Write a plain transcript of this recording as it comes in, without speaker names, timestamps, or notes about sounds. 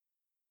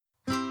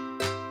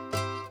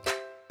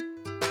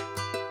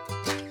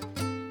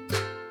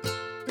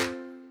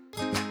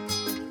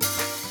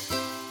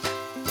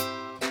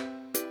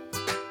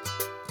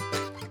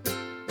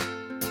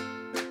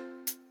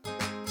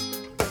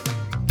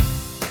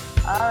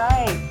All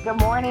right. Good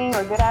morning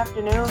or good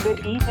afternoon, good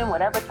evening,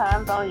 whatever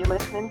time zone you're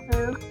listening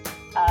to.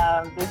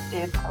 This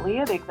is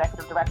Kalia, the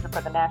Executive Director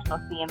for the National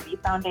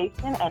CMV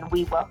Foundation, and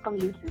we welcome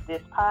you to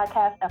this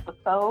podcast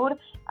episode.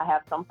 I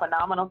have some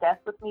phenomenal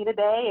guests with me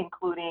today,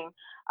 including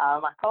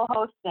my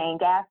co-host, Shane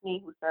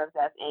Gaffney, who serves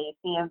as a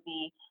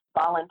CMV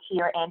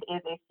volunteer and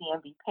is a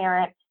CMV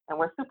parent. And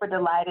we're super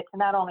delighted to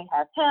not only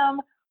have him,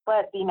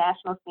 but the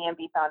National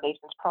CMV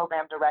Foundation's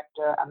Program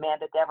Director,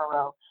 Amanda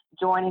Devereaux,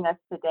 joining us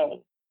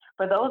today.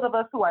 For those of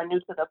us who are new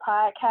to the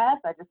podcast,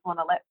 I just want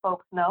to let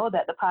folks know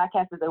that the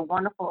podcast is a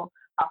wonderful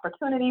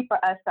opportunity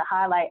for us to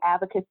highlight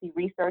advocacy,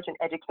 research, and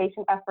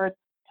education efforts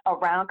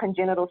around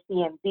congenital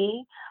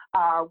CMV.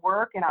 Our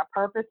work and our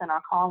purpose and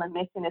our call and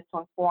mission is to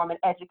inform and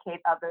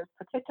educate others,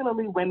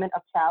 particularly women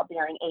of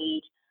childbearing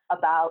age,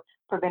 about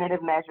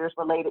preventative measures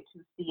related to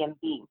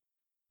CMV.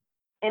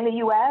 In the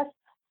U.S.,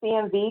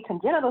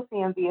 congenital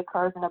CMV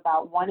occurs in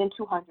about 1 in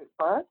 200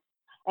 births.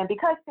 And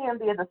because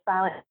CMV is a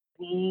silent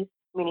disease,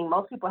 meaning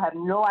most people have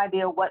no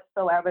idea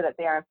whatsoever that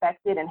they are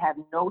infected and have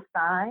no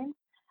signs,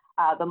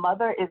 the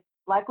mother is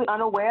likely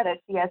unaware that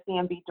she has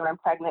CMV during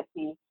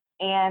pregnancy,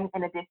 and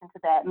in addition to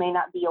that, may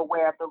not be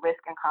aware of the risk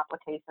and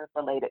complications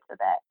related to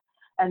that.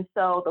 And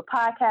so the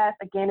podcast,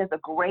 again, is a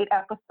great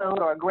episode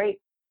or a great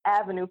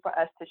avenue for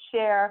us to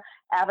share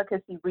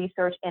advocacy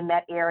research in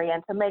that area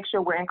and to make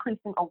sure we're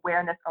increasing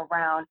awareness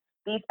around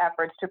these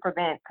efforts to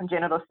prevent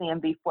congenital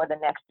CMV for the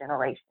next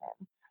generation.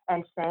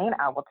 And Shane,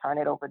 I will turn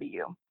it over to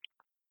you.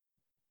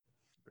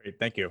 Great,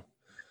 thank you.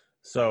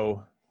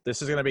 So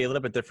this is going to be a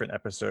little bit different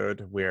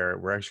episode where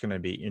we're actually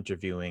going to be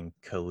interviewing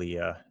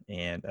Kalia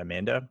and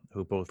Amanda,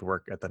 who both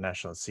work at the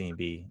National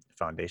CMV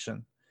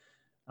Foundation.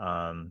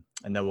 And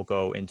then we'll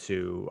go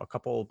into a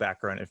couple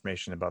background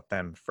information about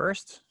them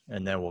first,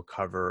 and then we'll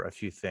cover a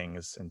few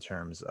things in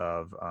terms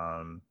of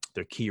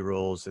their key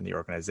roles in the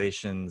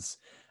organizations,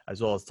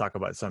 as well as talk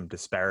about some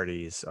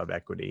disparities of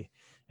equity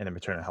in the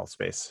maternal health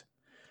space.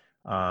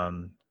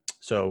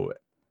 So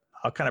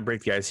I'll kind of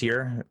break the ice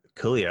here.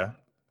 Kalia,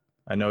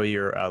 I know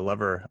you're a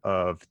lover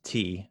of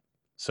tea,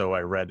 so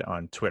I read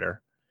on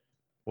Twitter.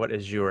 What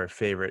is your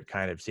favorite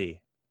kind of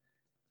tea?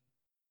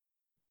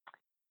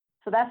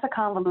 So that's a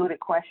convoluted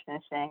question,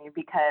 Shane,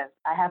 because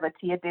I have a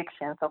tea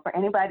addiction. So for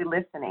anybody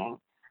listening,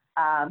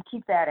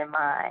 keep that in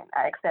mind.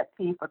 I accept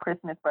tea for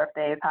Christmas,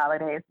 birthdays,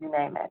 holidays, you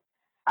name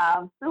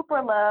it.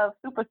 Super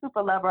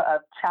lover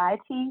of chai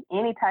tea,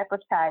 any type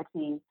of chai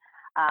tea.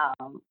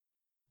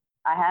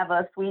 I have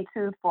a sweet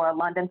tooth for a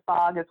London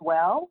fog as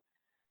well.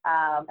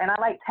 And I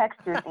like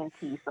textures in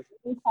tea. So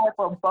any type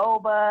of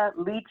boba,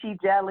 lychee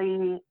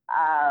jelly,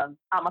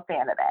 I'm a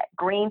fan of that.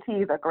 Green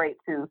teas are great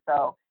too.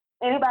 So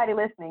anybody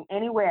listening,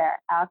 anywhere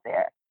out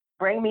there,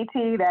 bring me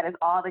tea. That is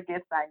all the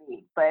gifts I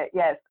need. But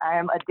yes, I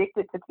am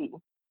addicted to tea.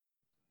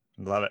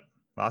 Love it.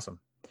 Awesome.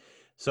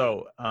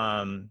 So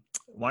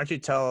why don't you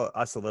tell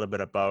us a little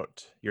bit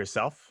about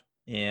yourself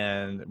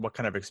and what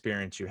kind of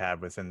experience you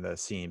have within the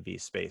CMV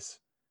space?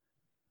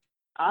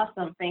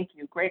 Awesome. Thank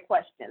you. Great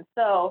question.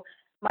 So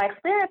my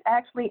experience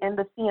actually in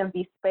the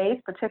CMV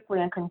space,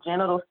 particularly in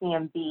congenital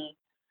CMV,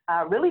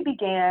 really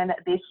began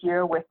this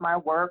year with my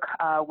work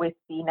with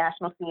the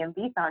National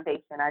CMV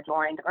Foundation. I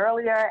joined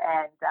earlier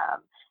and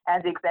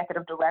as the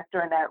executive director,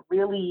 and that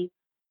really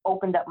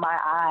opened up my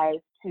eyes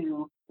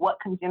to what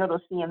congenital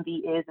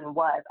CMV is and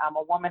was. I'm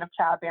a woman of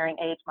childbearing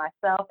age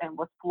myself and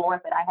was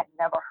floored that I had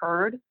never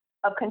heard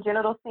of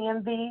congenital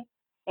CMV.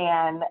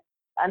 And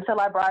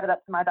until I brought it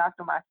up to my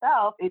doctor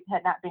myself, it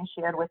had not been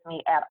shared with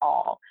me at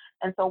all.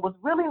 And so was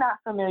really not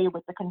familiar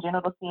with the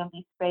congenital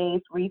CMV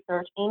space,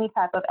 research, any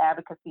type of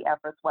advocacy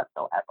efforts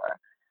whatsoever.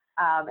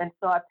 And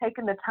so I've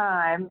taken the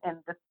time in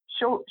the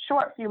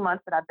short few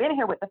months that I've been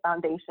here with the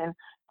foundation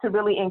to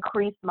really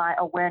increase my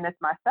awareness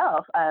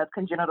myself of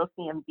congenital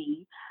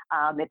CMV,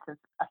 its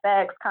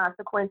effects,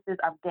 consequences.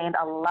 I've gained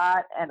a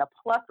lot and a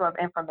plethora of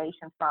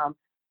information from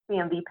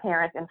CMV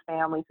parents and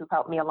families who've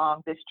helped me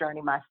along this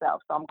journey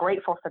myself. So I'm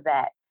grateful for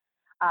that.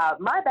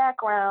 My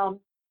background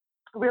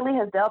really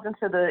has delved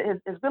into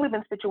has really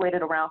been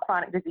situated around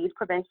chronic disease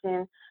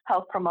prevention,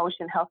 health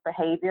promotion, health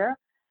behavior,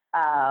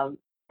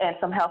 and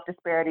some health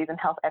disparities and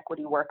health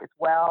equity work as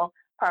well,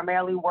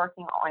 primarily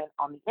working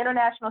on the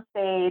international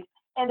stage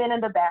and then in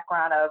the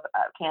background of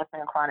cancer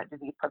and chronic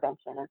disease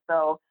prevention. And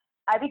so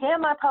I began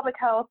my public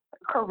health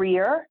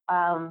career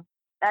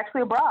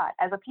actually abroad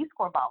as a Peace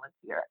Corps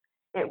volunteer.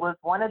 It was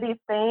one of these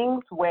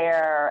things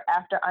where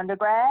after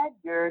undergrad,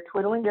 you're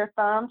twiddling your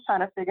thumbs trying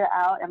to figure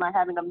out, am I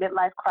having a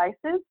midlife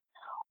crisis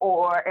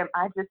or am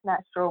I just not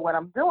sure what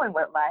I'm doing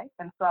with life?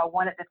 And so I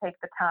wanted to take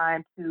the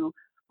time to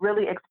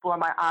really explore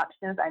my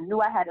options. I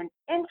knew I had an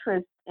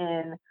interest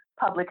in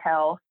public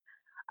health,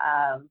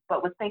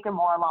 but was thinking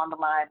more along the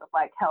lines of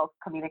like health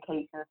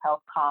communications,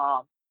 health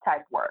comm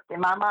type work. In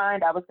my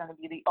mind, I was going to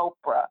be the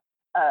Oprah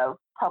of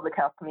public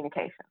health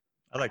communications.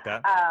 I like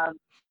that.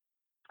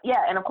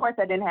 Yeah, and of course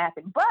that didn't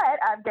happen, but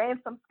I've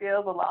gained some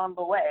skills along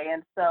the way.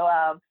 And so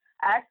I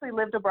actually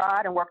lived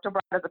abroad and worked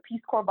abroad as a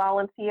Peace Corps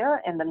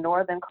volunteer in the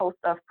northern coast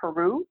of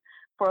Peru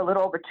for a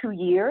little over 2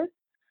 years.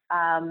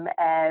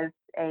 as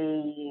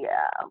a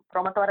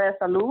promotora de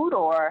salud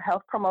or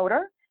health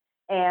promoter.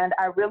 And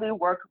I really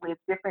worked with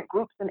different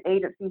groups and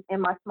agencies in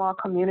my small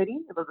community.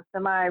 It was a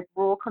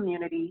semi-rural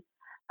community.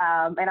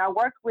 And I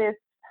worked with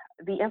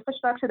the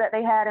infrastructure that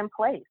they had in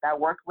place. I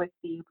worked with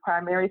the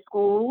primary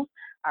schools.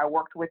 I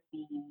worked with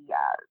the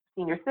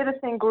senior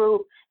citizen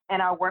group.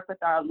 And I worked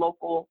with our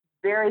local,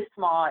 very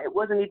small, it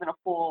wasn't even a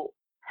full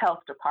health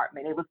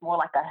department. It was more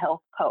like a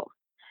health post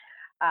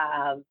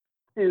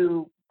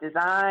to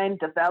design,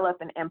 develop,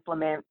 and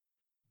implement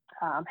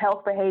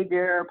health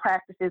behavior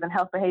practices and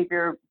health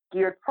behavior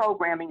geared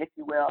programming, if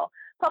you will,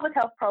 public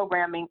health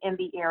programming in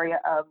the area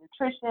of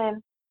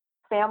nutrition,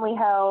 family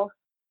health,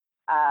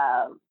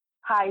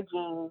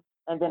 hygiene,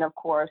 and then, of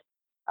course,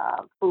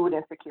 food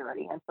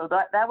insecurity. And so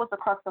that was the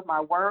crux of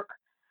my work.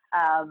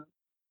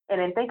 And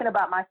in thinking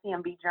about my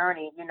CMB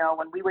journey, you know,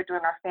 when we were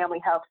doing our family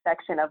health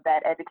section of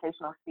that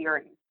educational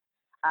series,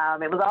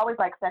 it was always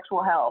like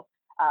sexual health,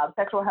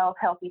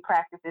 healthy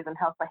practices, and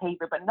health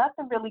behavior, but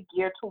nothing really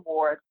geared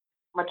towards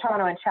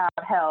maternal and child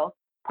health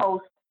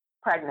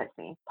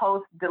post-pregnancy,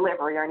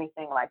 post-delivery, or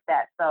anything like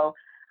that. So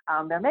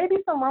there may be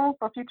some room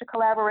for future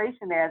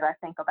collaboration there as I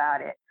think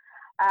about it.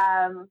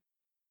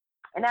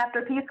 And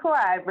after Peace Corps,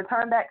 I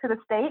returned back to the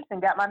States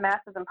and got my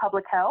master's in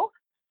public health.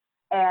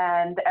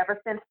 And ever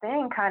since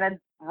then, kind of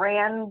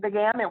ran the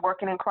gamut,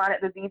 working in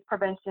chronic disease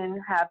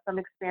prevention, have some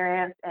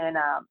experience in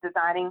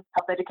designing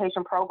health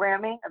education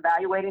programming,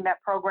 evaluating that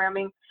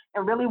programming,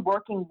 and really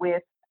working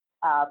with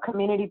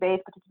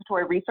community-based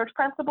participatory research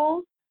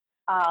principles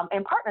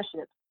and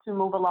partnerships to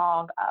move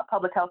along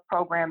public health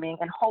programming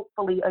and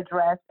hopefully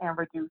address and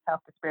reduce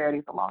health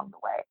disparities along the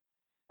way.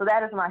 So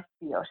that is my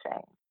spiel,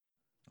 Shane.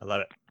 I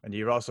love it. And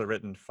you've also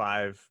written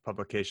 5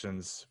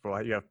 publications.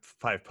 Well, you have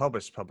 5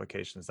 published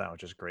publications now,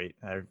 which is great.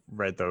 I've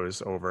read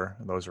those over.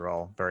 Those are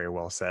all very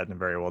well said and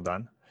very well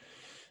done.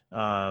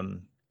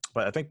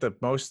 But I think the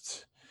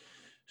most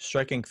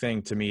striking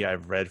thing to me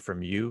I've read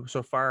from you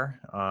so far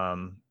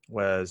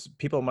was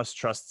people must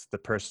trust the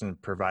person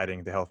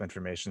providing the health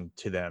information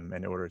to them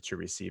in order to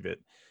receive it.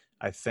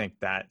 I think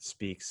that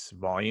speaks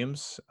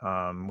volumes,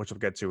 which we'll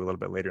get to a little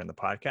bit later in the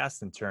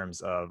podcast in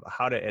terms of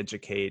how to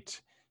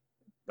educate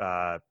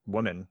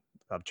women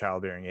of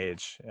childbearing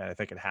age. And I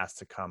think it has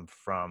to come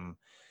from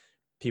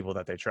people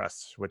that they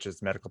trust, which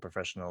is medical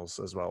professionals,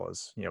 as well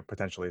as, you know,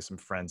 potentially some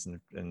friends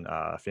and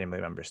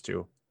family members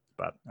too.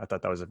 But I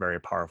thought that was a very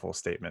powerful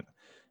statement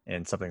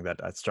and something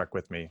that struck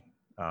with me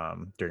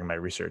during my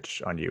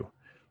research on you.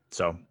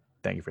 So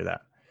thank you for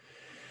that.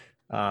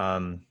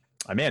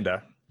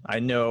 Amanda, I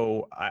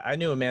knew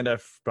Amanda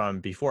from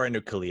before I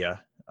knew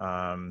Kalia,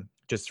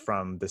 just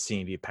from the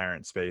CMB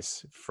parent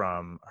space,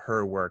 from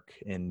her work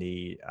in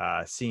the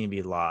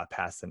CMB law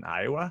passed in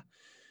Iowa.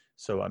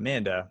 So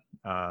Amanda,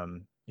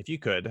 if you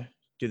could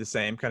do the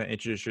same, kind of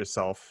introduce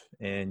yourself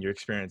and your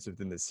experience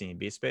within the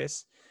CMB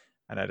space.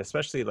 And I'd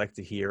especially like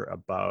to hear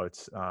about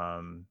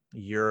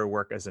your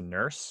work as a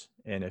nurse,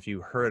 and if you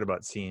heard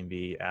about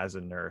CMB as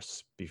a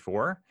nurse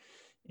before,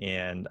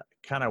 and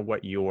kind of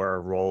what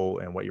your role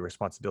and what your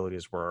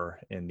responsibilities were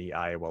in the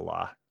Iowa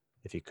law.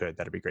 If you could,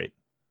 that'd be great.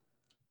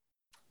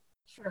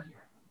 Sure.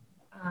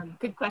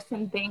 Good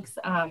question. Thanks.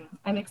 I'm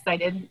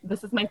excited.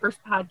 This is my first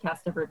podcast,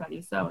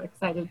 everybody. So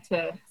excited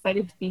to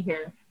be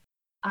here.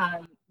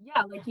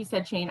 Yeah, like you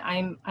said, Shane,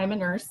 I'm a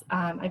nurse.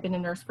 I've been a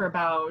nurse for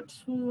about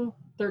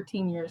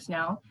 13 years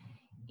now.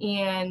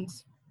 And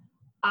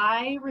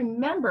I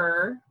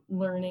remember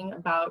learning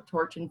about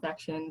torch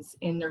infections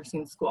in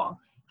nursing school.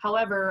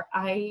 However,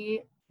 I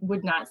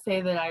would not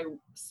say that I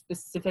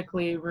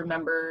specifically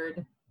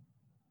remembered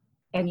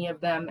any of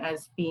them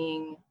as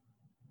being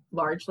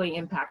largely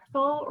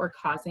impactful or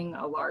causing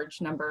a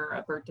large number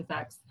of birth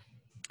defects.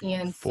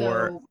 And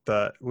for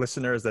the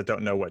listeners that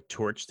don't know what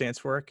TORCH stands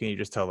for, can you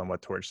just tell them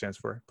what TORCH stands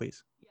for,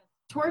 please?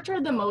 TORCH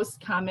are the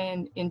most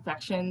common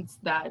infections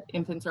that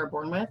infants are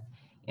born with.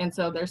 And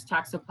so there's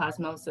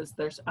toxoplasmosis,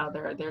 there's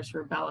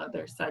rubella,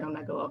 there's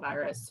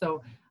cytomegalovirus.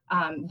 So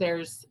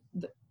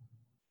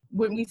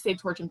when we say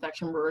TORCH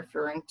infection, we're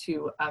referring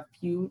to a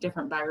few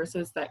different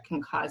viruses that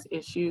can cause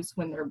issues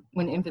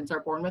when infants are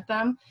born with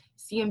them.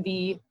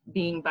 CMV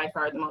being by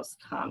far the most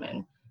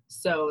common.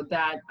 So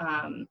that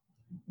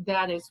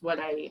is what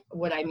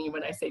I mean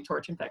when I say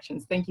TORCH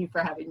infections. Thank you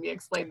for having me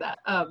explain that.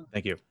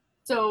 Thank you.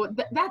 So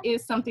that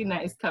is something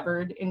that is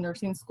covered in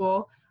nursing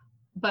school.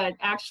 But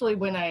actually,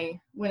 when I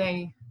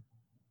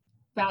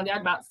found out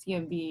about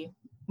CMV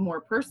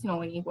more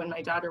personally, when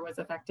my daughter was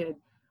affected,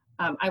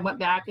 I went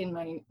back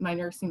in my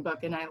nursing book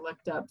and I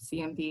looked up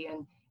CMV,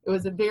 and it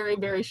was a very,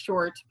 very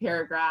short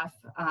paragraph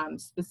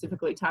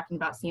specifically talking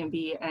about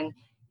CMV, and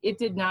it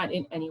did not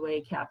in any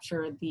way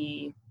capture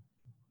the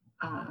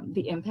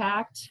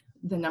impact,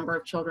 the number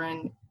of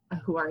children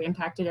who are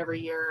impacted every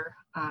year,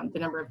 the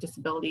number of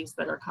disabilities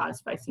that are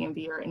caused by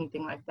CMV or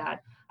anything like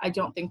that. I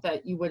don't think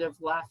that you would have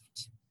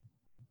left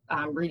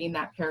reading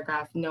that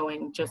paragraph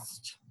knowing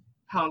just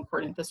how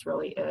important this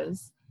really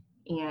is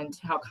and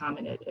how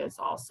common it is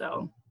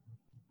also.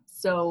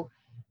 So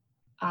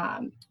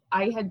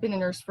I had been a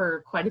nurse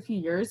for quite a few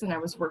years, and I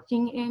was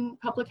working in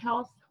public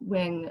health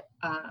when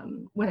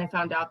I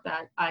found out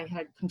that I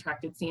had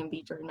contracted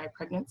CMV during my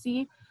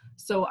pregnancy.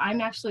 So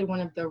I'm actually one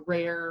of the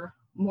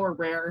more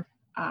rare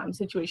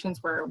situations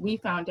where we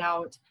found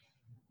out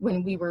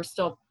when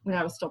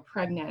I was still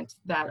pregnant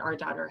that our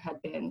daughter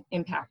had been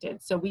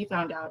impacted. So we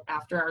found out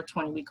after our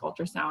 20-week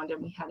ultrasound,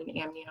 and we had an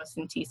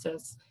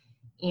amniocentesis,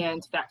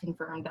 and that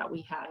confirmed that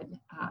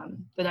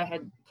that I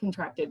had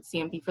contracted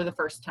CMV for the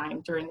first time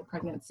during the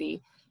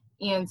pregnancy.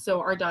 And so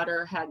our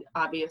daughter had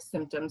obvious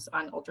symptoms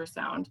on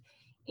ultrasound.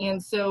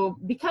 And so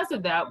because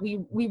of that,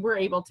 we were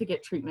able to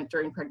get treatment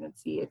during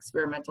pregnancy,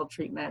 experimental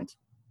treatment.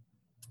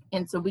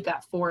 And so we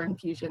got 4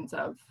 infusions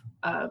of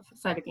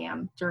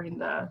Cytogam during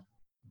the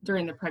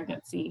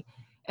pregnancy.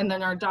 And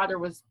then our daughter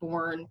was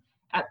born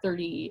at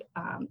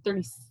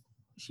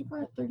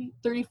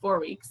 34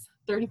 weeks.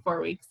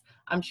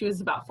 She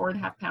was about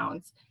 4.5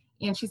 pounds,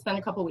 and she spent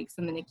a couple weeks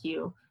in the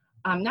NICU,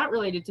 not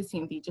related to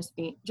CMV,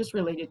 just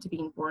related to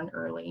being born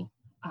early.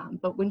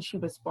 But when she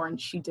was born,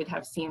 she did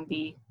have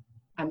CMV,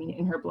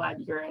 in her blood,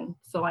 urine,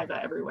 saliva,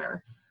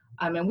 everywhere.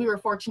 And we were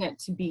fortunate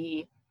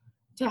to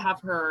have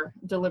her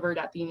delivered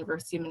at the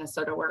University of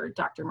Minnesota, where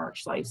Dr. Mark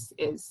Schleiss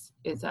is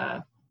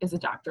a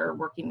doctor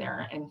working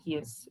there, and he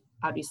is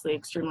obviously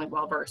extremely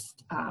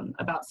well-versed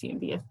about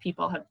CMV. If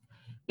people have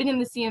been in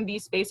the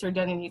CMV space or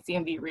done any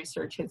CMV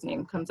research, his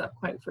name comes up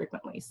quite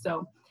frequently.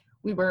 So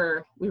we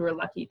were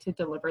lucky to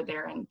deliver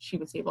there, and she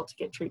was able to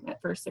get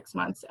treatment for 6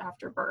 months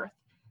after birth.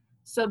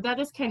 So that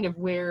is kind of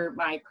where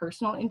my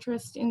personal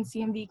interest in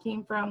CMV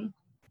came from.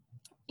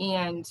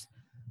 And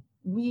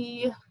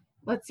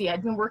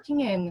I'd been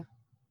working in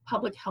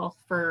public health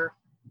for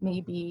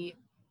maybe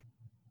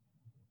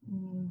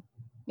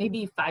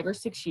 5 or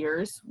 6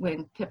 years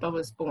when Pippa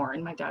was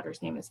born. My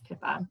daughter's name is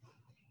Pippa.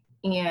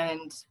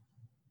 And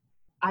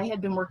I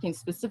had been working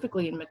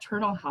specifically in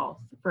maternal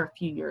health for a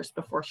few years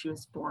before she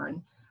was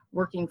born,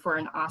 working for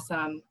an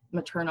awesome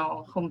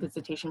maternal home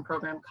visitation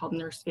program called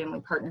Nurse Family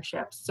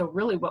Partnerships. So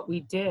really what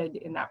we did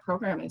in that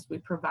program is we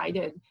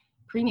provided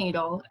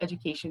prenatal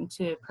education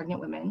to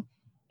pregnant women,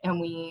 and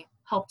we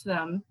helped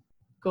them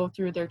go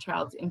through their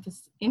child's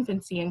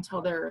infancy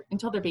until their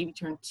baby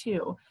turned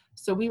 2.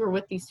 So we were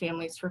with these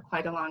families for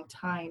quite a long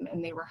time,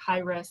 and they were high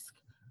risk,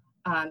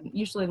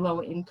 usually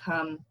low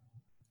income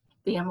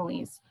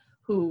families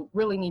who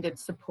really needed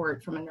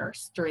support from a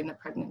nurse during the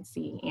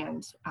pregnancy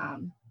and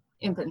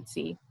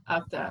infancy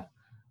of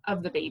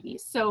the baby.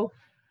 So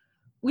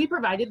we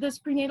provided this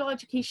prenatal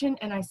education,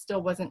 and I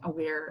still wasn't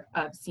aware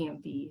of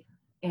CMV.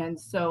 And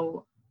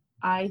so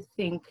I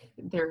think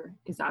there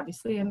is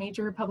obviously a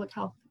major public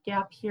health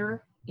gap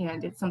here,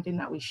 and it's something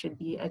that we should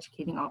be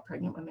educating all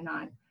pregnant women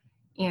on.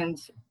 And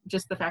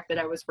just the fact that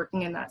I was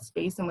working in that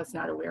space and was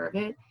not aware of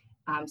it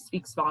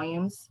speaks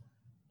volumes.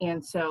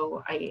 And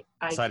so I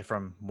aside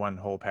from one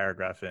whole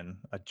paragraph in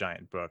a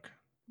giant book,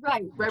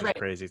 right,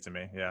 crazy to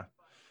me. Yeah.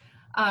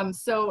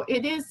 So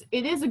it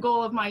is a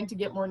goal of mine to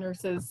get more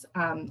nurses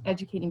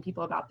educating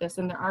people about this.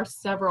 And there are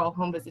several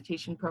home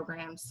visitation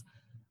programs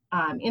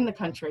in the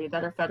country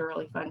that are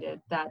federally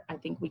funded that I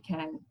think we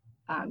can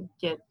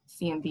get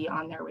CMV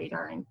on their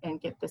radar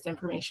and get this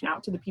information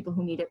out to the people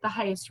who need it, the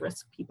highest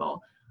risk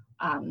people,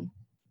 and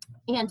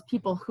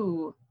people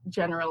who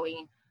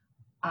generally,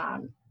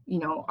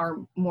 are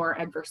more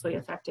adversely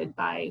affected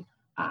by,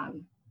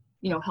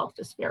 health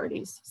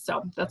disparities.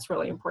 So that's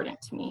really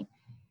important to me.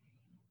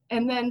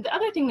 And then the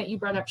other thing that you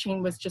brought up,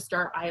 Shane, was just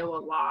our Iowa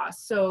law.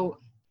 So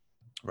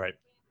right.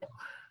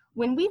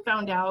 When we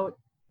found out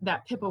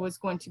that Pippa was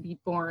going to be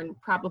born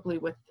probably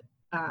with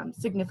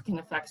significant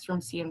effects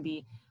from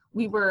CMV,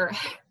 we were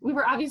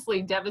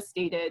obviously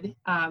devastated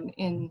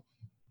in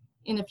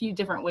a few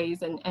different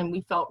ways, and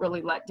we felt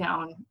really let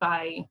down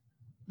by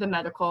the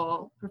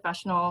medical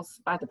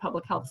professionals, by the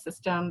public health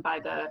system, by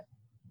the,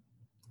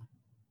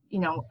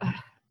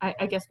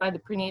 I guess by the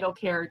prenatal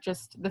care,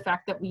 just the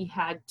fact that we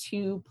had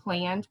 2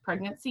 planned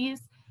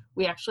pregnancies.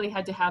 We actually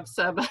had to have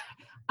some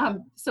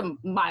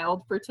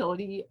mild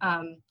fertility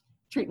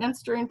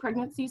treatments during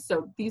pregnancy.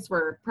 So these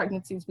were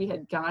pregnancies we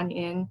had gone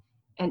in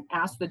and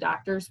asked the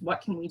doctors,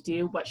 what can we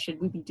do? What should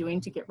we be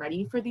doing to get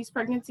ready for these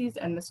pregnancies?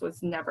 And this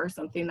was never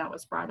something that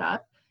was brought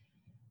up.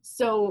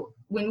 So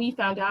when we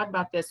found out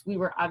about this, we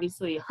were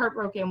obviously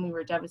heartbroken, we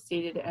were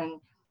devastated,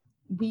 and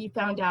we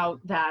found out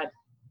that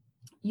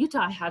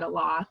Utah had a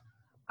law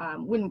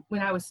when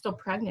I was still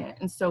pregnant.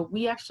 And so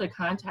we actually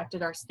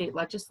contacted our state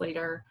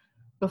legislator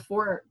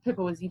before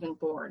Pippa was even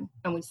born.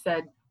 And we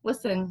said,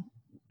 listen,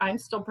 I'm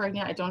still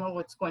pregnant, I don't know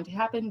what's going to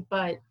happen,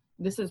 but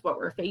this is what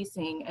we're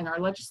facing. And our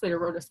legislator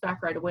wrote us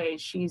back right away.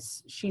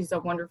 She's a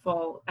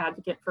wonderful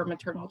advocate for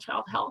maternal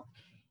child health.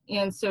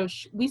 And so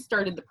we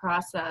started the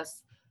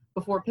process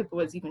before Pippa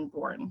was even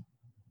born.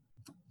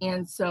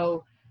 And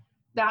so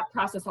that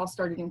process all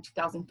started in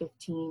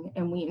 2015,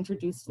 and we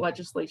introduced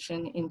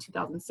legislation in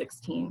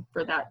 2016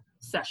 for that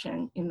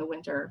session in the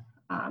winter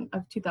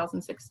of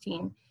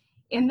 2016.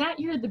 And that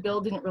year, the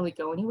bill didn't really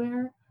go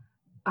anywhere.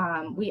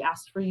 We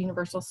asked for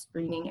universal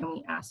screening, and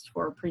we asked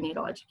for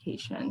prenatal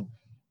education.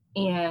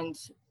 And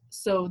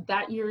so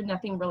that year,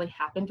 nothing really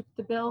happened with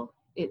the bill.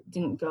 It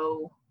didn't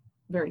go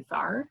very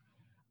far.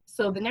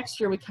 So the next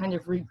year we kind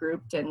of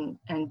regrouped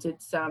and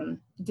did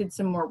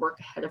some more work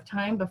ahead of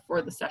time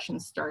before the session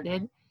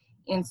started.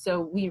 And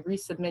so we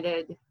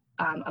resubmitted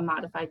a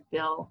modified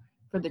bill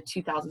for the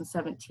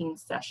 2017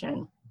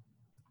 session.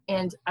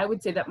 And I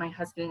would say that my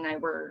husband and I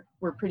were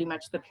pretty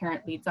much the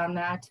parent leads on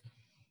that.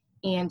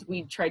 And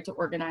we tried to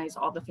organize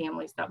all the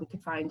families that we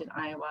could find in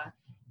Iowa.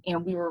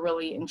 And we were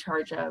really in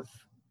charge of,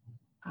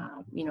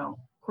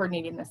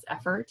 coordinating this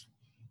effort.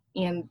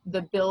 And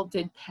the bill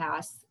did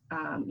pass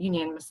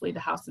unanimously, the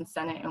House and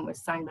Senate, and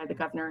was signed by the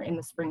governor in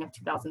the spring of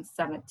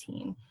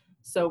 2017.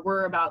 So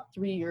we're about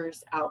 3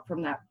 years out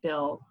from that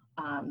bill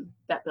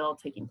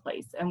taking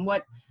place. And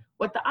what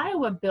the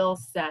Iowa bill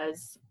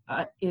says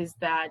is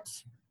that,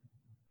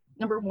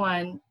 number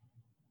one,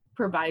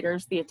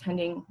 providers, the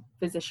attending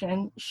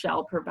physician,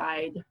 shall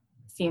provide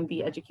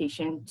CMV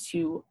education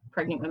to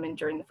pregnant women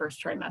during the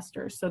first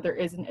trimester. So there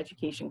is an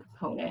education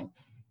component.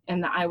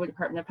 And the Iowa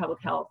Department of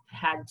Public Health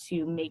had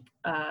to make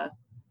an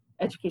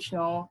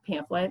educational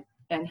pamphlet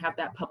and have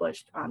that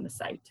published on the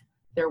site,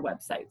 their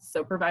website.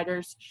 So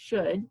providers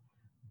should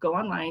go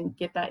online,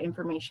 get that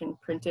information,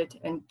 print it,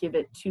 and give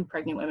it to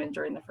pregnant women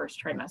during the first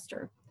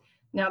trimester.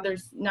 Now,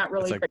 there's not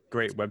really— It's a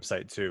great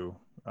website too.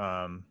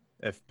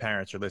 If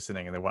parents are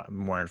listening and they want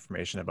more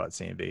information about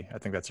CMV, I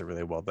think that's a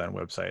really well done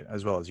website,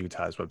 as well as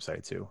Utah's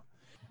website too.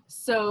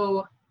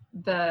 So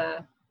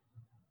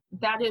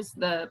that is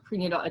the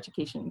prenatal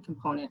education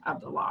component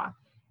of the law.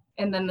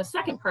 And then the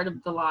second part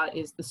of the law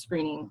is the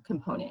screening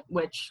component,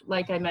 which,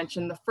 like I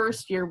mentioned, the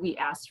first year we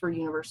asked for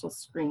universal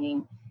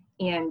screening,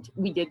 and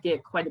we did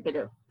get quite a bit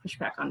of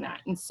pushback on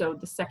that. And so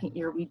the second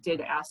year we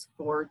did ask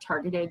for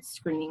targeted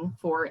screening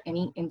for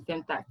any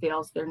infant that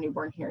fails their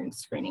newborn hearing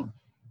screening.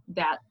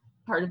 That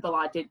part of the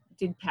law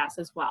did pass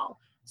as well.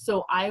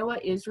 So Iowa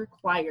is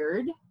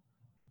required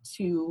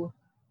to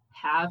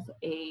have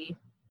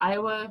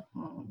Iowa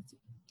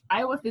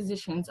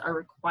physicians are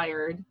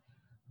required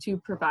to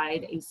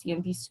provide a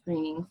CMV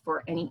screening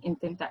for any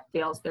infant that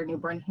fails their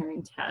newborn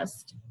hearing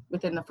test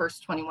within the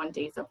first 21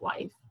 days of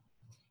life.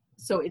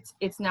 So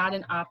it's not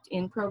an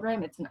opt-in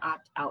program, it's an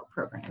opt-out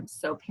program.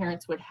 So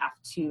parents would have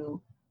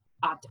to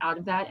opt out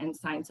of that and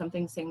sign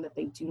something saying that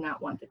they do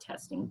not want the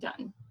testing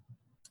done.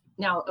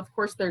 Now, of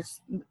course,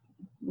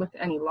 with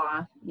any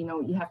law,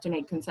 you have to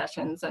make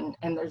concessions and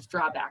there's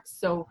drawbacks.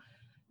 So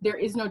there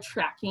is no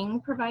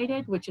tracking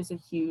provided, which is a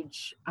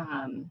huge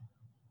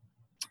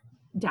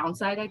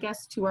downside, I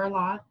guess, to our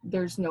law.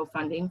 There's no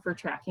funding for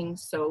tracking,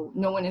 so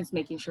no one is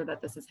making sure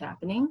that this is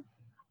happening.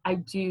 I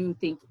do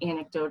think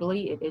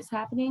anecdotally it is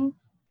happening.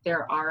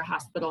 There are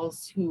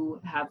hospitals who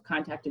have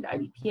contacted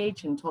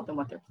IDPH and told them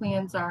what their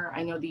plans are.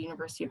 I know the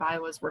University of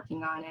Iowa is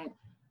working on it.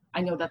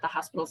 I know that the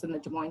hospitals in the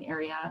Des Moines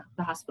area,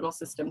 the hospital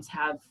systems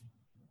have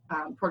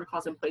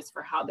protocols in place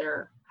for how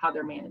they're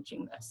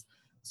managing this.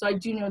 So I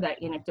do know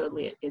that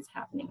anecdotally it is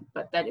happening,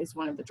 but that is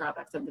one of the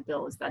drawbacks of the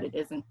bill, is that it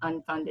is an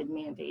unfunded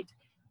mandate,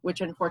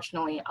 which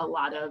unfortunately a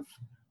lot of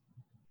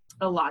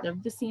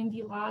the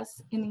CMV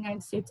laws in the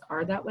United States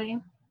are that way.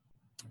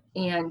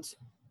 And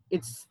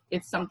it's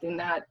something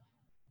that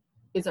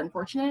is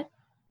unfortunate,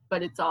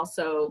 but it's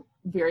also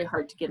very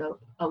hard to get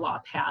a law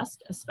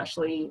passed,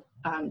 especially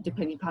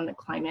depending upon the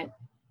climate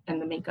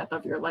and the makeup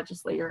of your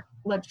legislature.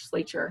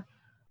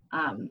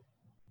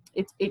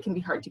 It can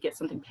be hard to get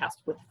something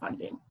passed with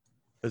funding.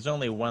 There's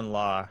only one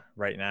law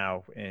right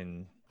now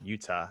in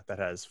Utah that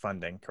has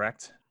funding,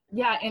 correct?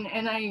 Yeah,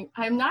 and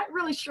I'm not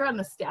really sure on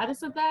the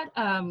status of that.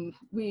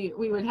 We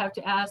would have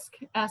to ask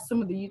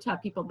some of the Utah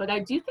people, but I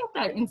do think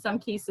that in some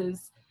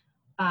cases,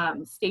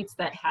 states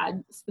that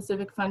had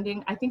specific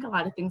funding, I think a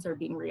lot of things are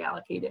being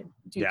reallocated.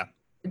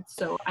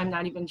 So I'm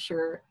not even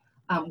sure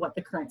what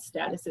the current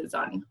status is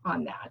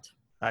on that.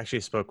 I actually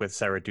spoke with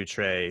Sarah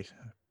Dutre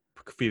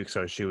a few weeks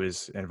ago. She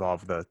was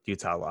involved with the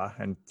Utah law,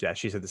 and yeah,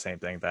 she said the same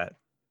thing, that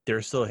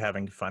they're still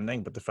having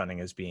funding, but the funding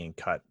is being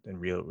cut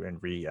and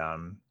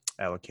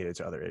allocated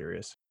to other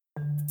areas.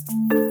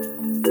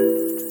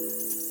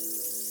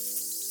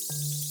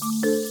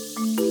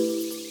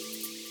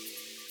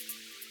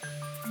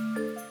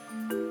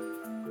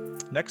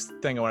 Next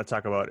thing I want to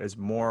talk about is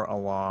more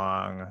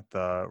along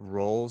the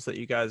roles that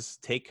you guys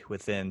take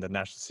within the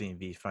National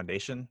CMV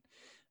Foundation,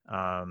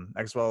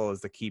 as well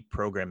as the key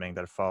programming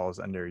that falls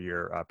under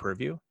your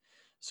purview.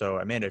 So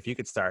Amanda, if you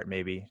could start,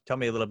 maybe tell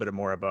me a little bit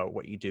more about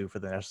what you do for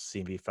the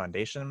National CMV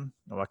Foundation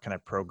and what kind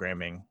of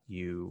programming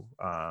you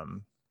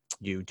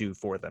do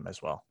for them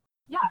as well.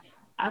 Yeah,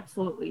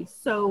 absolutely.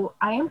 So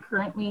I am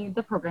currently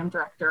the program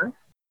director.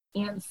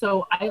 And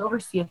so I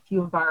oversee a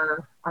few of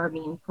our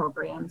main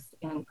programs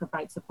and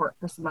provide support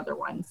for some other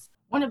ones.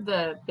 One of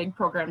the big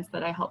programs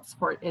that I help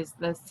support is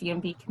the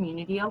CMV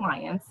Community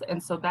Alliance.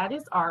 And so that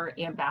is our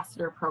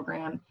ambassador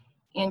program.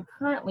 And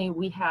currently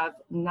we have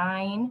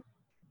 9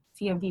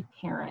 CMV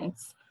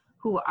parents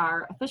who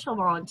are official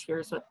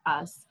volunteers with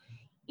us.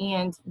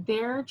 And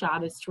their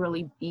job is to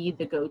really be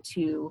the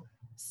go-to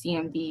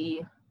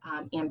CMV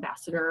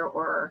ambassador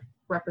or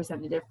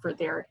representative for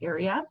their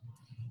area.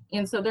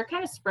 And so they're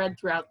kind of spread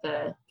throughout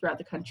the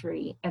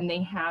country, and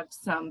they have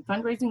some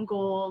fundraising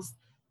goals,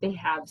 they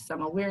have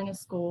some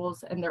awareness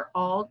goals, and they're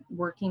all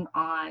working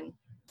on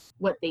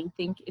what they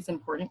think is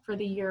important for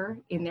the year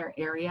in their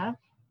area.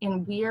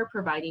 And we are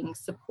providing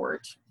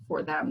support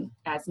for them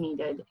as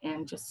needed,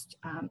 and just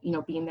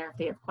being there if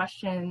they have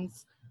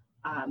questions,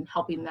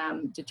 helping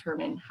them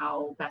determine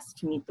how best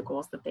to meet the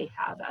goals that they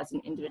have as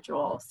an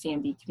individual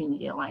CMB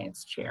Community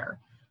Alliance chair.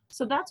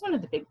 So that's one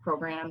of the big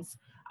programs.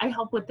 I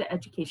help with the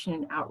education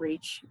and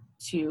outreach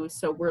too.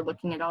 So we're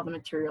looking at all the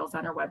materials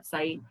on our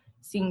website,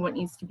 seeing what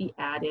needs to be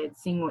added,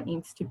 seeing what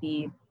needs to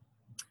be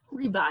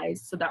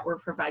revised, so that we're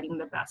providing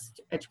the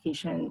best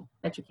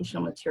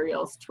educational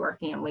materials to our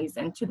families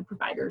and to the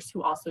providers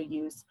who also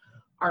use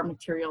our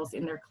materials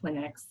in their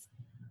clinics.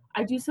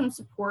 I do some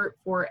support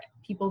for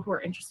people who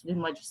are interested in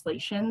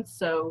legislation.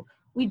 So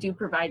we do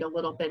provide a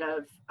little bit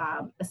of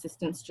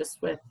assistance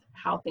just with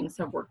how things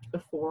have worked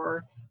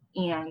before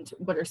and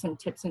what are some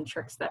tips and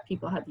tricks that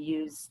people have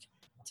used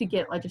to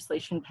get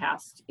legislation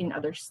passed in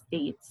other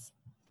states.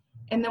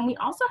 And then we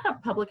also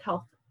have public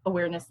health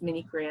awareness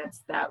mini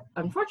grants that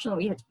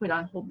unfortunately we had to put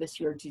on hold this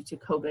year due to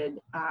COVID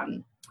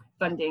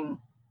funding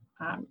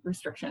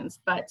restrictions.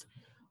 But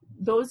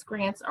those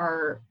grants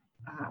are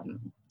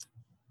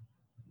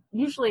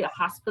usually a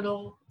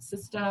hospital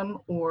system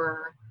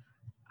or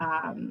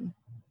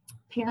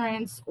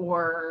parents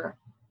or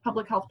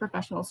public health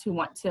professionals who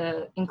want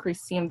to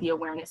increase CMV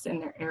awareness in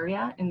their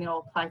area, and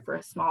they'll apply for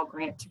a small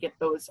grant to get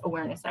those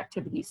awareness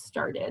activities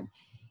started.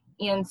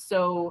 And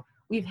so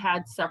we've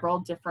had several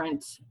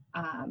different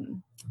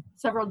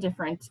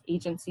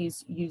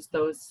agencies use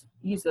those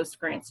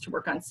grants to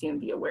work on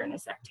CMV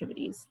awareness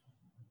activities.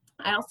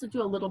 I also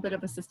do a little bit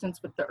of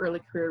assistance with the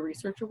Early Career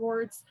Research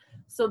Awards.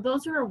 So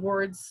those are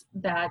awards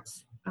that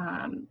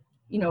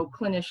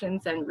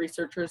clinicians and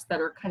researchers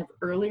that are kind of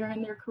earlier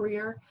in their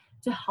career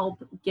to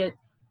help get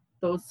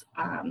those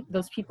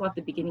people at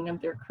the beginning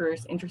of their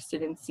careers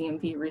interested in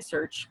CMV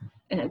research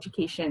and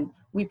education.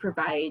 We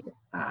provide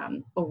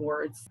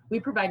awards. We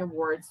provide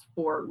awards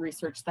for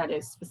research that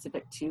is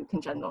specific to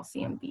congenital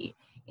CMV.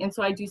 And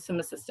so I do some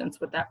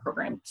assistance with that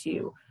program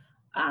too,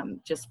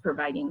 just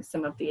providing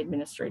some of the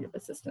administrative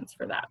assistance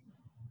for that.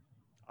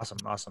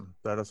 Awesome.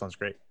 That sounds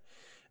great.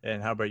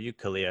 And how about you,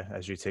 Kalia,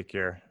 as you take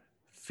your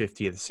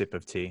 50th sip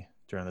of tea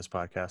during this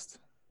podcast?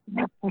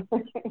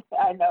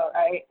 I know,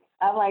 right?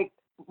 I'm like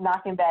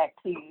knocking back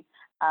tea.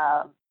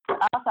 I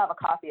also have a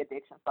coffee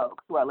addiction,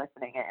 folks who are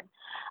listening in.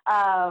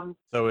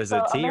 So is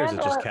it tea, Amanda, or is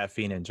it just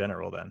caffeine in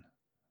general then?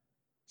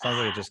 Sounds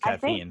like it's just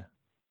caffeine.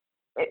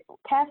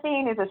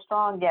 Caffeine is a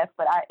strong yes,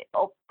 but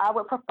I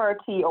would prefer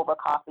tea over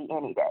coffee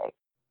any day.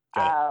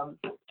 I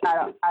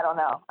don't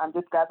know. I'm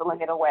just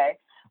guzzling it away.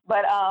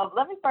 But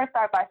let me first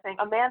start by saying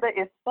Amanda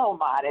is so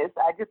modest.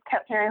 I just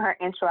kept hearing her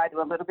intro. I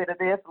do a little bit of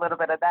this, a little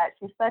bit of that.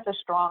 She's such a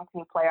strong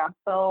team player. I'm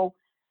so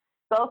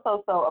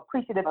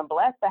appreciative and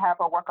blessed to have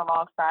her work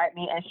alongside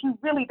me. And she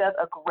really does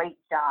a great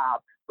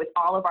job with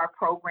all of our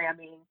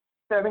programming,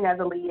 serving as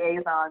a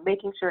liaison,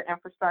 making sure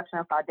infrastructure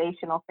and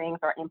foundational things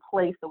are in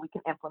place so we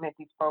can implement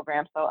these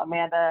programs. So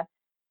Amanda,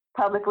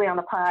 publicly on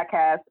the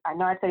podcast, I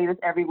know I tell you this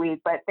every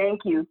week, but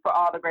thank you for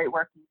all the great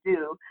work you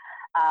do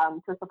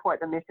to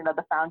support the mission of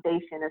the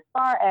foundation. As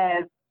far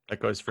as that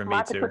goes for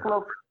me too.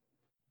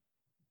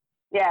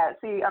 Yeah,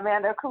 see,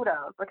 Amanda,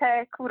 kudos,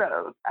 okay?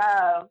 Kudos.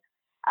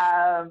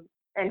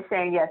 And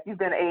Shane, yes, you've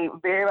been a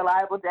very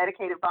reliable,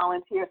 dedicated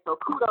volunteer, so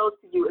kudos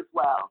to you as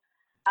well.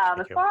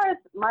 As far as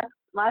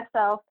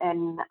myself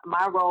and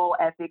my role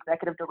as the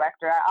executive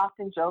director, I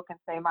often joke and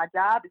say my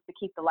job is to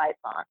keep the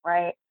lights on,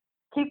 right?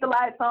 Keep the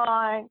lights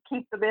on,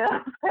 keep the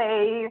bills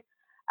paid.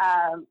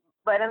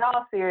 But in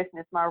all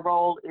seriousness, my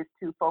role is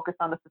to focus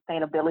on the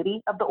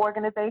sustainability of the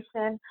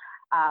organization.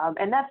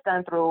 And that's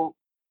done through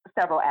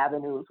several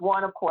avenues.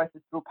 One, of course,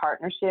 is through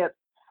partnerships.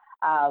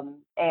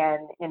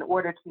 And in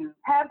order to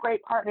have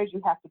great partners, you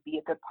have to be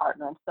a good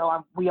partner. And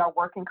so we are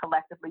working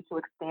collectively to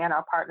expand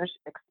our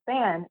partnership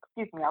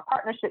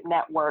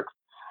networks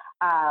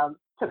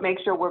to make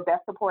sure we're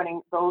best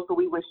supporting those who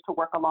we wish to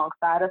work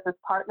alongside us as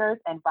partners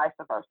and vice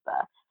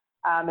versa.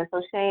 And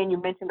so Shane, you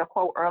mentioned a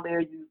quote earlier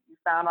you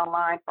found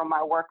online from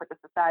my work with the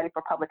Society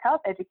for Public Health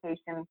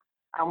Education,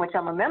 which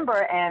I'm a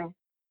member, and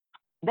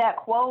that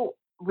quote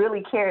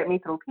really carried me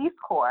through Peace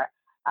Corps.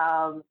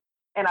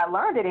 And I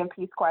learned it in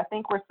Peace Corps. I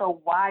think we're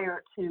so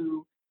wired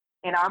to,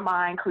 in our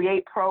mind,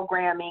 create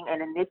programming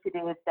and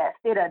initiatives that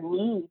fit a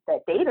need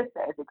that data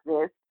says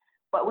exists,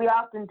 but we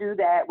often do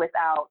that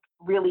without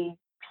really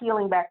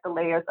peeling back the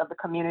layers of the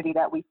community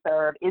that we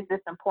serve. Is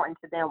this important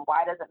to them?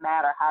 Why does it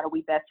matter? How do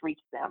we best reach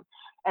them?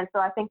 And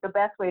so I think the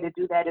best way to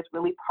do that is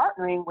really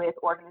partnering with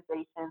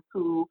organizations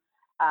who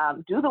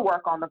do the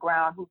work on the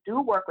ground, who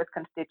do work with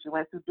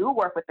constituents, who do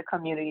work with the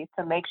community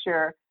to make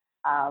sure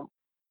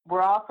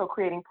we're also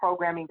creating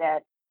programming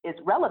that is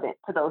relevant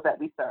to those that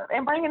we serve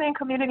and bringing in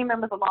community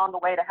members along the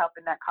way to help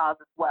in that cause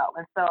as well.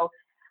 And so,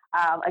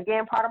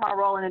 again, part of my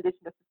role in addition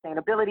to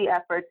sustainability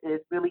efforts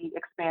is really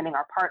expanding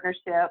our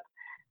partnerships.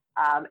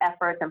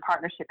 efforts and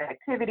partnership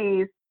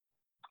activities.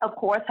 Of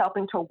course,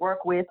 helping to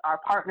work with our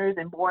partners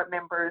and board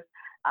members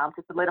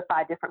to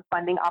solidify different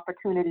funding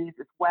opportunities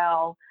as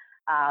well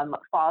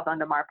falls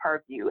under my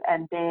purview.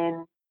 And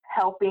then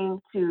helping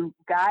to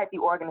guide the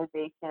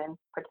organization,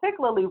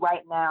 particularly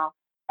right now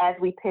as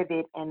we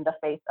pivot in the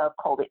face of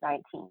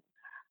COVID-19.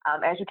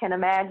 As you can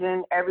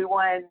imagine,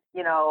 everyone,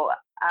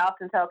 I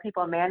often tell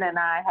people, Amanda and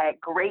I had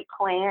great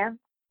plans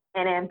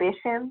and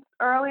ambitions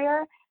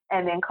earlier,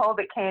 and then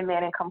COVID came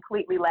in and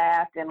completely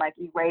laughed and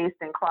erased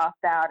and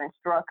crossed out and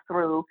struck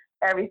through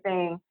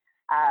everything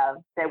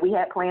that we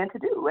had planned to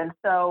do. And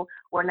so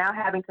we're now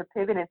having to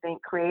pivot and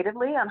think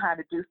creatively on how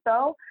to do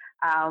so.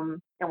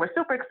 And we're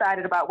super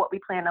excited about what we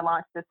plan to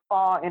launch this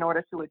fall in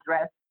order to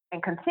address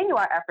and continue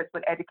our efforts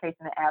with education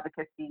and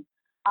advocacy,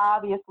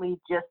 obviously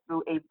just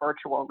through a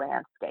virtual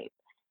landscape.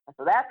 And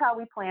so that's how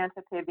we plan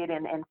to pivot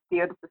and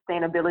steer the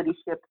sustainability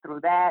ship through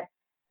that.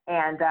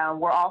 And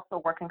we're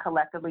also working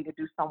collectively to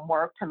do some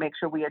work to make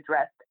sure we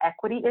address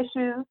equity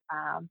issues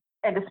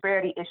and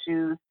disparity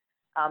issues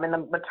in the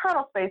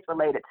maternal space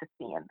related to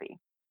CMV.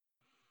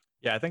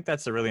 Yeah, I think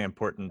that's a really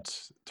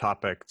important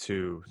topic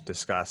to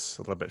discuss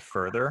a little bit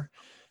further.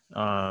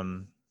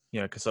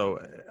 So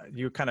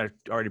you kind of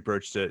already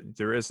broached it.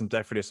 There is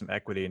definitely some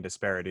equity and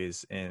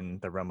disparities in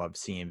the realm of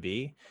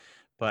CMV,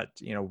 but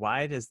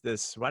why does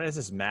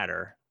this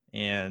matter?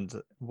 And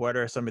what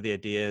are some of the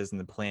ideas and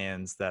the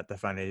plans that the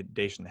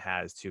foundation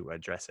has to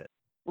address it?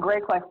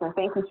 Great question.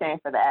 Thank you, Shane,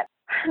 for that.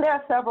 There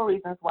are several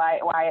reasons why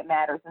it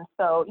matters. And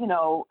so,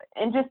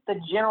 in just the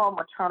general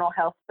maternal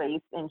health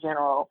space in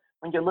general,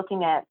 when you're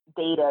looking at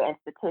data and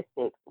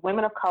statistics,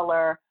 women of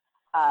color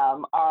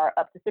are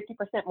up to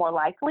 50% more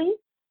likely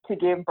to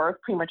give birth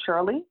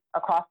prematurely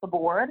across the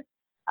board.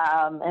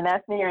 And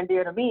that's near and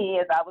dear to me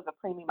as I was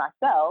a preemie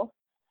myself.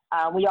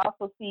 We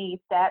also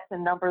see stats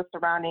and numbers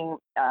surrounding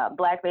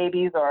Black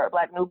babies or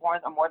Black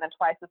newborns are more than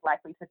twice as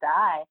likely to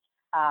die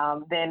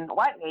than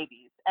white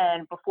babies,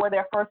 and before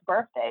their first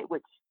birthday,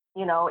 which,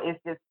 is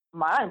just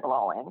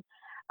mind-blowing.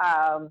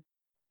 And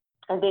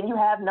then you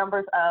have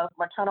numbers of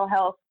maternal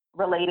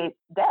health-related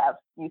deaths.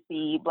 You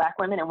see Black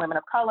women and women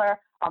of color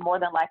are more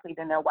than likely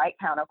than their white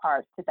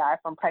counterparts to die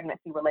from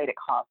pregnancy-related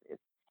causes.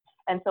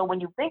 And so when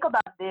you think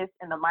about this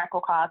in the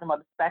microcosm of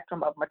the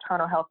spectrum of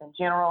maternal health in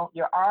general,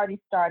 you're already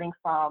starting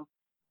from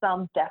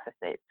some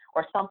deficit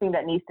or something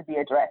that needs to be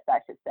addressed, I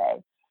should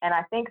say. And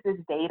I think this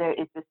data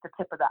is just the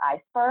tip of the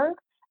iceberg.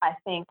 I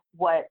think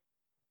what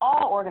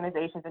all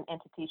organizations and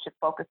entities should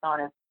focus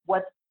on is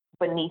what's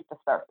beneath the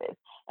surface.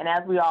 And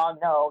as we all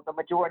know, the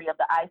majority of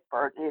the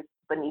iceberg is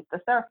beneath the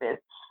surface.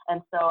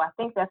 And so I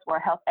think that's where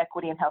health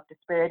equity and health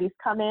disparities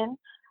come in.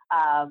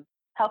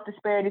 Health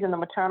disparities in the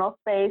maternal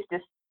space,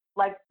 just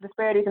like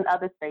disparities in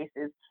other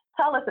spaces,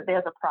 tell us that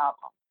there's a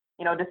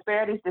problem.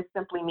 Disparities just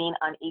simply mean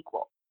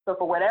unequal. So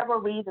for whatever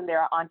reason,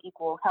 there are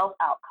unequal health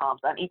outcomes,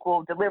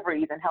 unequal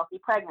deliveries and healthy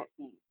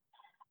pregnancies.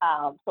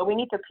 So we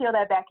need to peel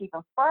that back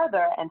even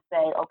further and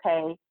say,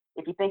 okay,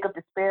 if you think of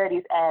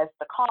disparities as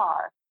the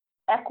car,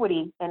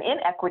 equity and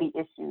inequity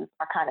issues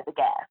are kind of the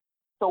gas.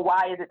 So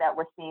why is it that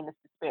we're seeing this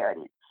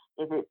disparities?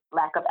 Is it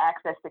lack of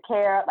access to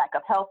care, lack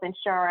of health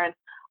insurance?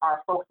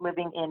 Are folks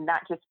living in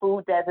not just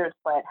food deserts,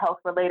 but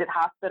health-related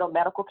hospital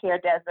medical care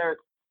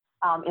deserts?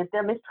 Is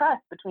there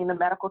mistrust between the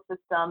medical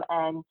system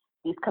and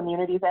these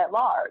communities at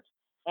large?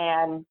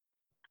 And,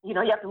 you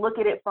have to look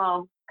at it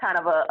from kind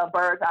of a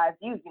bird's eye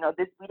view.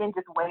 We didn't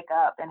just wake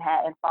up and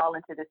fall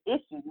into this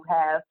issue. You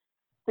have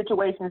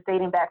situations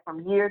dating back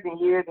from years and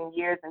years and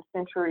years and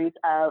centuries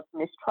of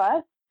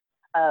mistrust,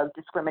 of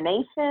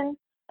discrimination,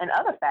 and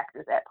other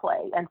factors at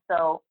play. And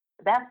so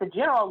that's the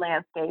general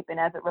landscape. And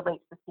as it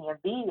relates to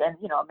CMV, and,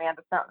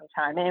 Amanda certainly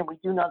chime in, we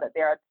do know that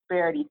there are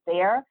disparities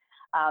there,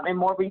 and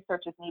more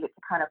research is needed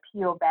to kind of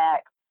peel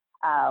back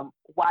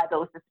why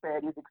those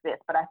disparities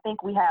exist. But I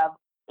think we have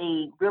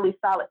a really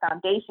solid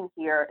foundation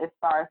here as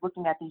far as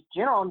looking at these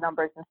general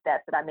numbers and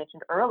stats that I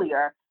mentioned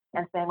earlier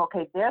and saying,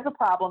 okay, there's a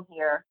problem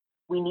here.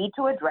 We need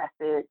to address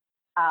it.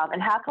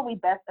 And how can we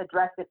best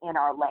address it in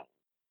our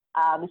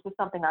lane? This is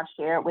something I've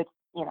shared with,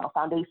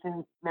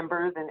 foundation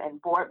members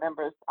and board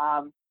members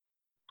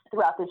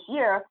throughout this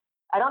year.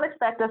 I don't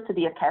expect us to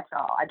be a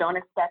catch-all. I don't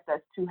expect us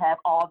to have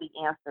all the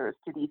answers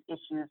to these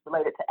issues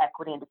related to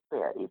equity and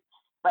disparities.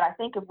 But I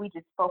think if we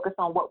just focus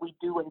on what we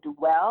do and do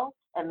well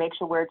and make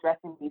sure we're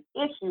addressing these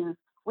issues,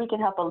 we can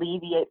help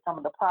alleviate some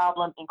of the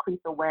problem, increase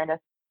awareness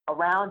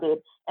around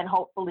it, and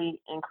hopefully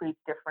increase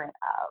different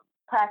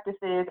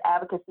practices,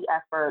 advocacy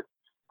efforts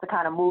to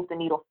kind of move the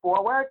needle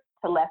forward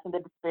to lessen the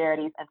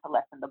disparities and to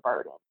lessen the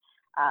burden.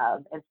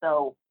 And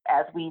so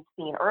as we've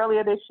seen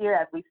earlier this year,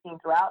 as we've seen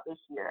throughout this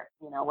year,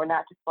 we're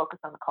not just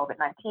focused on the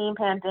COVID-19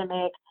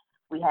 pandemic.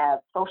 We have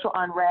social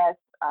unrest,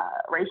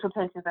 racial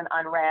tensions and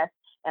unrest,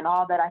 and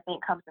all that I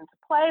think comes into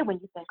play when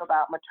you think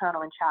about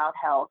maternal and child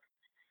health,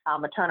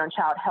 maternal and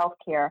child health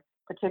care,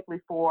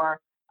 particularly for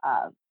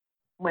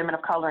women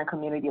of color and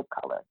community of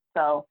color.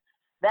 So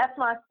that's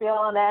my spiel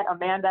on that.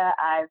 Amanda,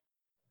 I've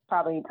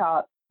probably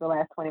talked the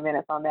last 20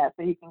 minutes on that,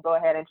 so you can go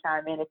ahead and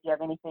chime in if you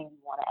have anything you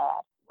want to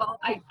add. Well,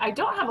 I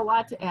don't have a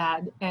lot to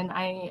add, and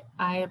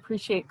I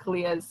appreciate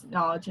Kalia's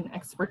knowledge and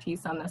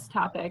expertise on this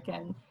topic.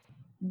 And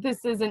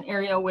this is an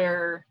area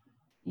where,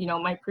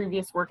 my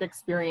previous work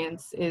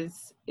experience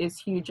is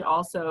huge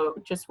also,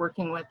 just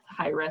working with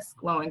high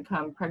risk, low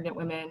income pregnant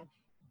women.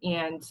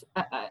 And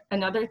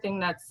another thing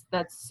that's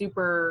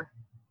super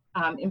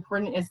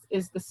important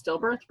is the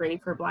stillbirth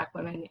rate for Black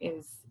women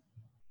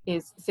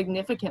is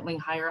significantly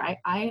higher.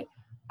 I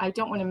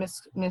don't want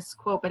to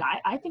misquote, but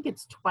I think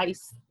it's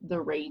twice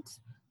the rate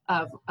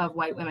of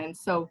white women.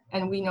 So,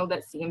 and we know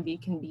that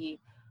CMV can be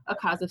a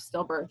cause of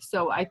stillbirth.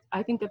 So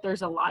I think that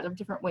there's a lot of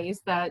different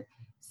ways that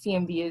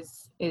CMV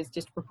is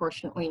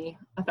disproportionately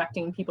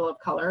affecting people of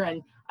color.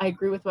 And I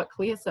agree with what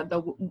Kalia said,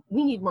 though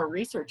we need more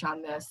research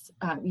on this,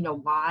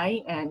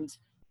 why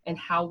and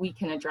how we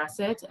can address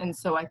it. And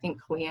so I think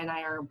Kalia and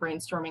I are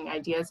brainstorming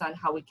ideas on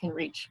how we can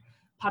reach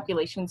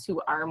populations who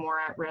are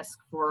more at risk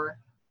for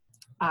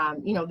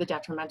the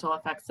detrimental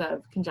effects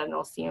of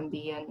congenital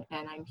CMV,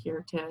 and I'm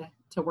here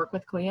to work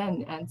with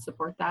Kalia and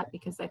support that,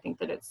 because I think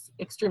that it's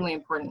extremely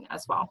important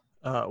as well.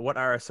 What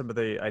are some of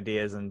the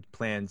ideas and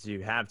plans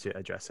you have to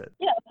address it?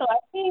 Yeah, so I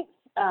think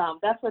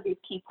that's where these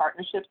key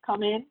partnerships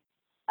come in.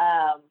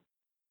 And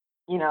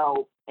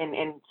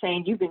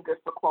Shane, you've been good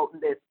for quoting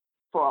this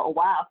for a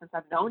while since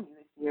I've known you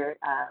this year.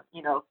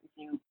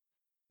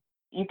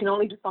 You can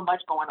only do so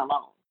much going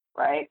alone,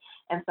 right?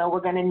 And so we're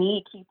going to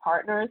need key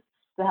partners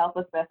to help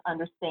us best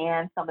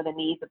understand some of the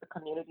needs of the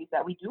communities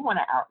that we do want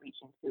to outreach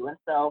into. And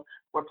so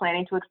we're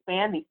planning to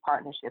expand these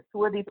partnerships.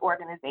 Who are these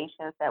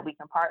organizations that we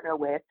can partner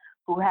with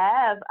who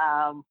have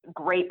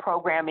great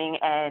programming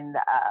and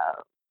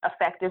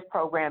effective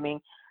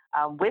programming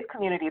with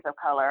communities of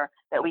color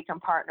that we can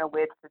partner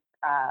with to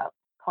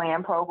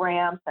plan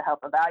programs, to help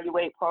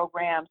evaluate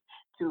programs,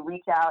 to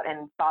reach out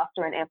and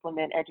foster and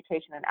implement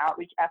education and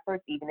outreach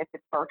efforts, even if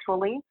it's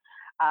virtually.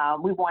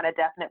 We want to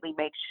definitely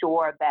make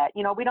sure that,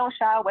 we don't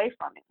shy away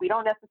from it. We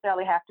don't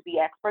necessarily have to be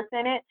experts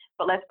in it,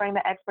 but let's bring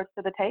the experts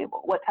to the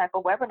table. What type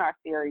of webinar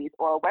series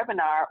or a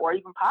webinar or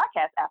even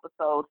podcast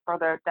episodes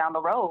further down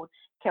the road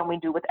can we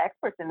do with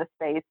experts in the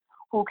space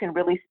who can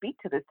really speak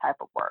to this type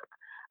of work?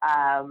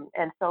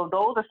 And so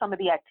those are some of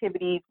the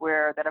activities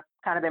that have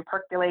kind of been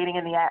percolating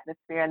in the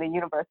atmosphere, in the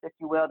universe, if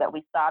you will, that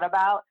we thought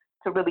about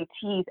to really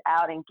tease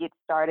out and get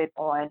started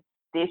on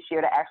this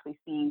year to actually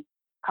see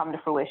come to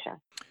fruition.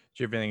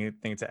 Do you have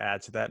anything to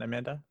add to that,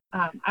 Amanda?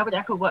 I would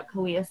echo what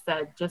Kalia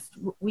said.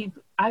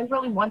 I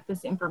really want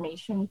this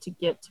information to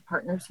get to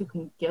partners who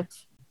can get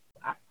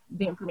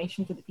the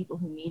information to the people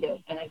who need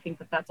it. And I think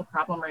that that's a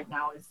problem right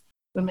now, is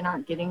women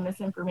aren't getting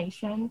this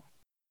information.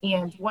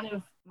 And one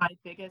of my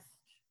biggest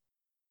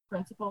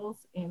principles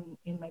in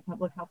my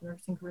public health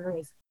nursing career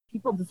is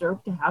people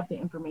deserve to have the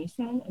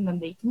information, and then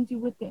they can do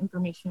with the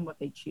information what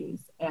they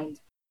choose.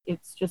 And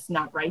it's just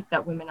not right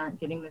that women aren't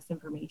getting this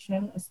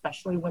information,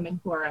 especially women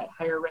who are at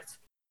higher risk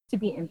to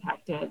be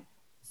impacted.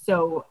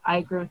 So I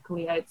agree with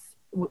Kalia.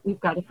 We've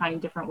got to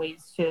find different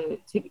ways to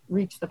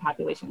reach the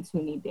populations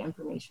who need the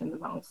information the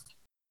most.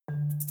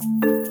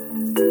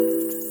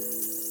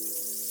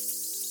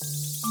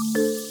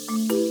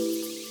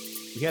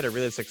 We had a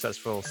really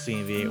successful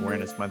CMV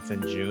Awareness Month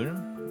in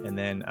June, and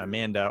then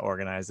Amanda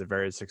organized a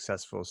very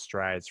successful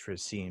Strides for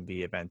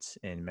CMV event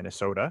in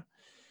Minnesota.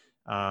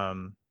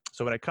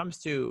 So when it comes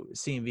to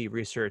CMV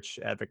research,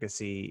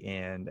 advocacy,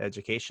 and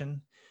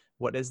education,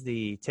 what is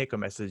the take-home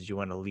message you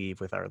want to leave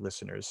with our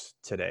listeners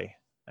today?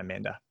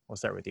 Amanda, we'll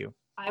start with you.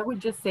 I would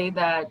just say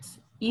that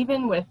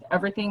even with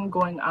everything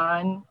going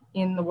on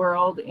in the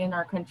world, in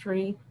our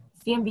country,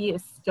 CMV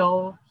is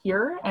still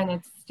here, and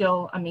it's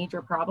still a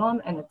major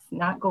problem, and it's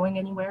not going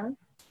anywhere.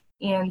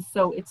 And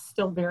so it's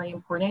still very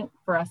important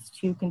for us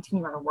to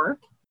continue our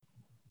work.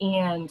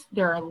 And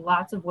there are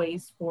lots of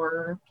ways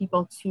for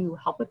people to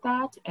help with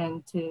that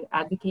and to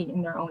advocate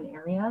in their own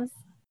areas.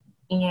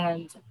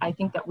 And I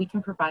think that we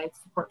can provide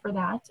support for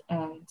that.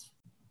 And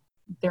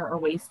there are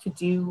ways to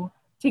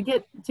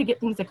get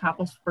things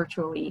accomplished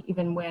virtually,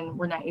 even when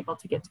we're not able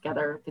to get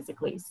together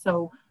physically.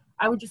 So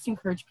I would just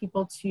encourage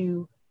people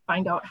to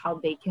find out how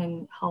they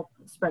can help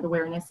spread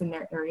awareness in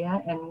their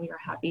area, and we are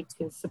happy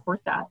to support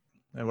that.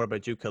 And what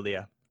about you,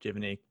 Kalia? Do you have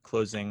any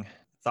closing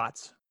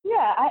thoughts?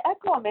 Yeah, I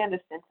echo Amanda's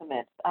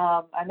sentiments.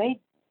 I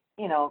may,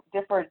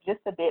 differ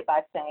just a bit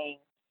by saying,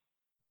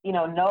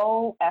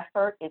 no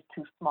effort is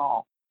too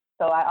small.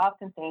 So I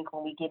often think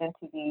when we get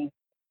into these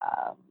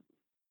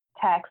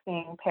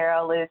taxing,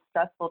 perilous,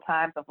 stressful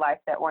times of life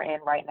that we're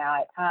in right now,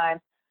 at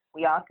times,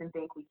 we often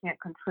think we can't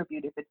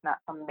contribute if it's not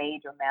some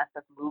major,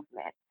 massive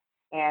movement.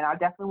 And I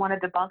definitely want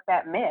to debunk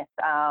that myth.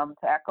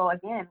 To echo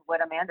again what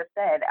Amanda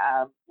said,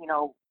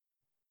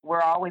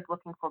 we're always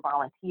looking for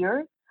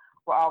volunteers.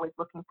 We're always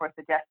looking for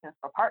suggestions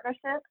for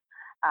partnerships,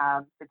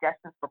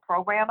 suggestions for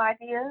program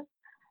ideas.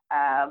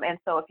 And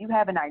so if you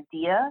have an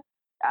idea,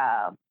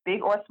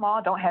 big or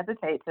small, don't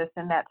hesitate to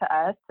send that to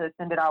us, to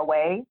send it our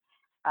way.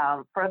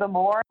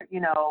 Furthermore,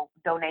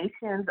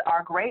 donations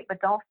are great, but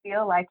don't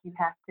feel like you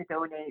have to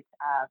donate,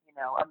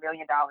 $1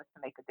 million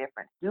to make a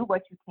difference. Do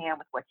what you can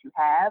with what you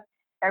have.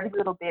 every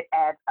little bit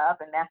adds up,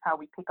 and that's how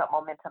we pick up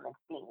momentum and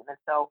steam. And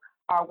so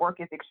our work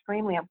is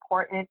extremely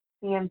important.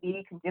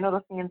 CMV,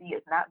 congenital CMV,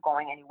 is not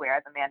going anywhere,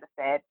 as Amanda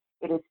said.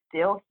 It is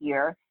still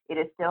here. It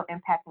is still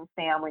impacting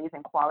families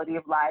and quality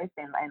of life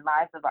and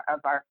lives of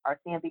our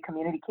CMV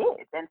community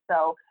kids. And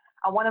so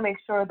I want to make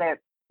sure that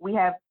we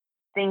have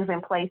things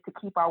in place to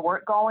keep our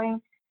work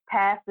going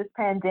past this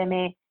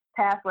pandemic,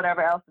 past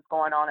whatever else is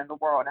going on in the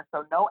world. And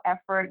so no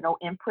effort, no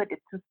input is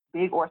too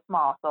big or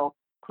small. So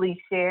please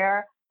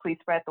share, please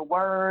spread the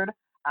word.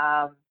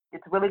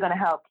 It's really going to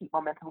help keep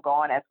momentum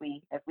going as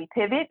we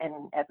pivot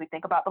and as we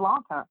think about the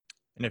long term.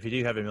 And if you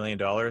do have $1 million,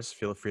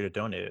 feel free to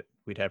donate it.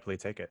 We'd happily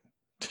take it.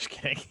 Just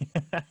kidding.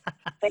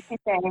 Thank you,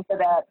 Shane, for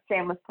that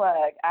shameless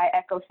plug. I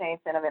echo Shane's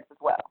sentiments as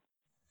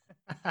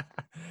well.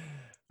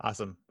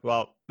 Awesome.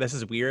 Well, this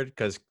is weird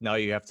because now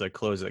you have to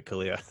close it,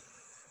 Kalia,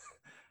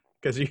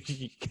 because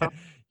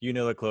you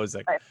know the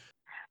closing.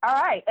 All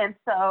right. And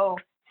so,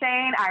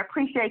 Shane, I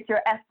appreciate your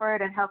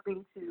effort in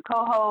helping to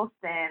co-host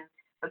and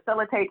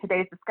facilitate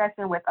today's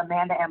discussion with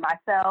Amanda and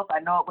myself. I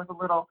know it was a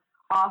little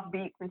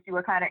offbeat since you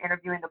were kind of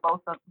interviewing the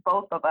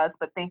both of us,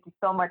 but thank you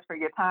so much for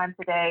your time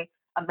today.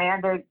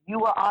 Amanda, you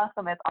were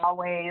awesome as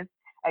always.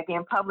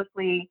 Again,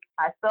 publicly,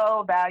 I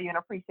so value and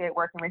appreciate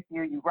working with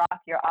you. You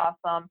rock, you're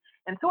awesome.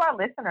 And to our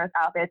listeners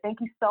out there, thank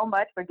you so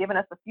much for giving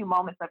us a few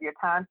moments of your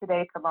time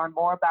today to learn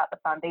more about the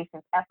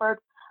Foundation's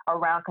efforts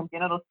around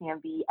congenital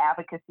CMV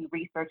advocacy,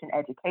 research, and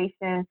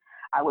education.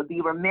 I would be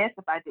remiss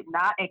if I did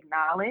not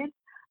acknowledge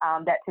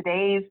that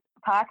today's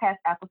podcast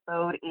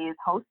episode is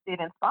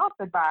hosted and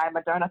sponsored by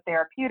Moderna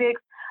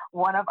Therapeutics,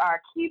 one of our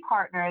key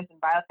partners in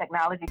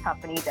biotechnology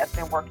company that's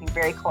been working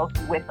very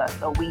closely with us.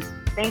 So we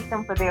thank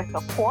them for their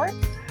support,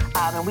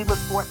 and we look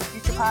forward to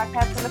future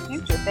podcasts in the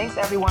future. Thanks,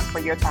 everyone, for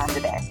your time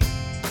today.